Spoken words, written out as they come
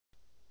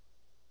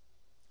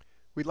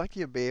We'd like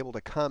you to be able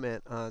to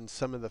comment on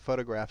some of the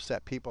photographs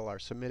that people are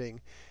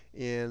submitting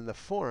in the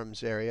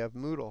forums area of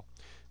Moodle.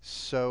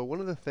 So one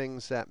of the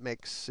things that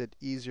makes it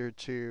easier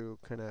to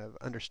kind of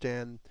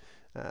understand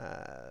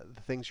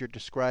the things you're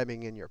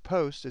describing in your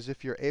post is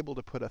if you're able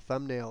to put a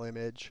thumbnail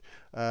image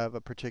of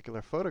a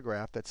particular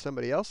photograph that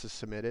somebody else has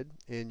submitted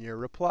in your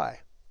reply.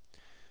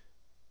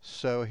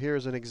 So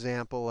here's an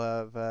example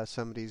of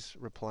somebody's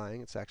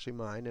replying, it's actually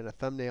mine, and a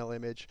thumbnail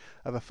image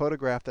of a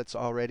photograph that's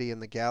already in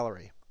the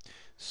gallery.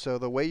 So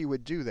the way you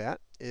would do that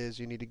is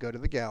you need to go to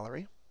the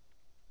gallery,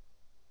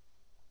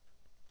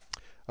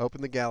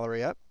 open the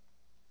gallery up,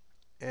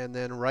 and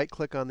then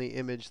right-click on the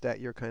image that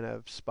you're kind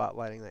of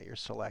spotlighting, that you're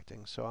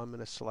selecting. So I'm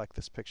going to select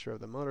this picture of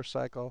the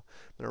motorcycle.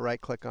 I'm going to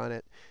right-click on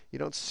it. You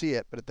don't see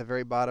it, but at the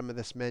very bottom of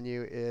this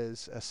menu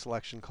is a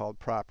selection called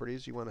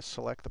Properties. You want to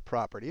select the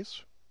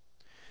properties,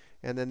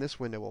 and then this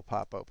window will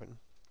pop open.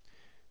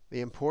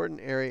 The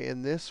important area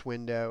in this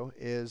window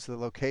is the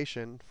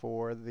location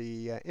for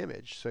the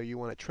image. So you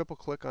want to triple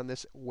click on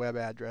this web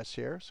address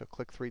here. So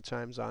click 3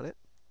 times on it.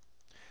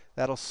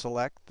 That'll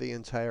select the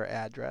entire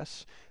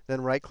address. Then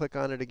right click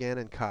on it again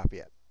and copy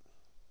it.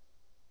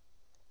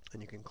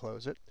 And you can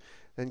close it.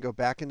 Then go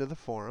back into the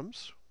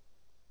forums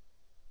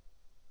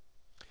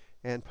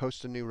and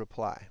post a new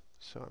reply.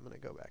 So I'm going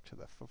to go back to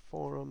the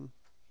forum,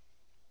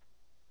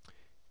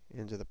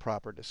 into the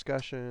proper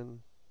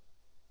discussion,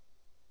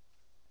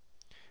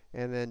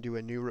 and then do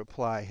a new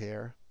reply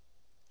here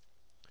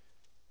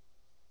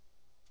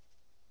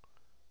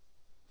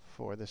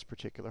for this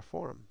particular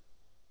forum.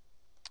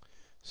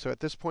 So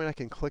at this point I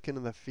can click into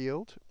the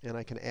field and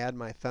I can add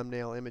my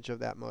thumbnail image of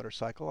that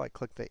motorcycle. I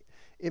click the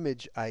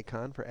image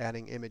icon for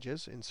adding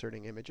images,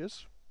 inserting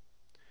images.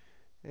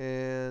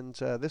 And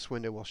this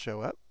window will show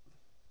up.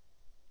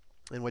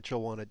 And what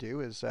you'll want to do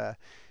is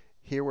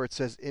here where it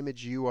says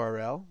image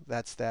URL,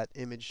 that's that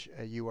image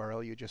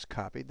URL you just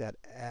copied, that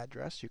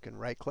address. You can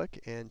right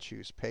click and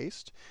choose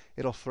paste.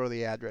 It'll throw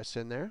the address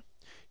in there.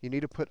 You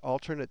need to put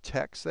alternate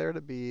text there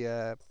to be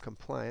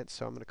compliant,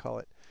 so I'm going to call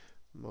it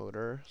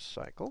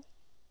motorcycle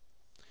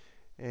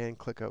and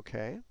click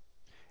OK.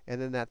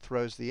 And then that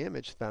throws the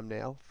image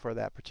thumbnail for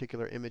that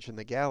particular image in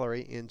the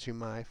gallery into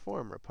my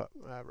forum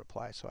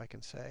reply. So I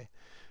can say,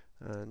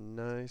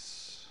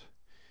 nice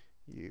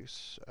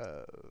use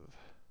of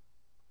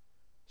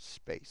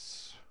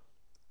space.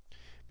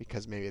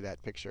 Because maybe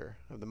that picture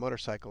of the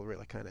motorcycle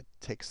really kind of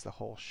takes the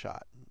whole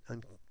shot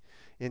and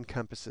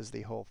encompasses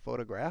the whole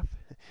photograph.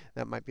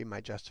 That might be my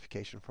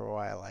justification for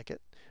why I like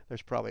it.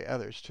 There's probably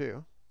others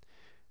too.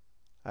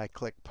 I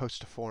click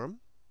Post to Forum.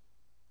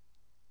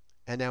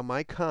 And now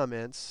my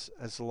comments,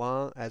 as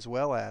well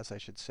as, I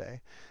should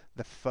say,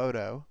 the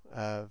photo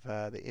of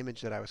the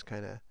image that I was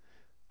kind of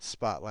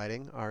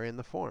spotlighting are in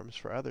the forums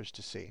for others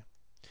to see.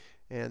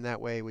 And that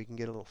way we can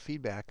get a little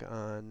feedback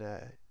on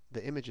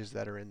the images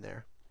that are in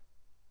there.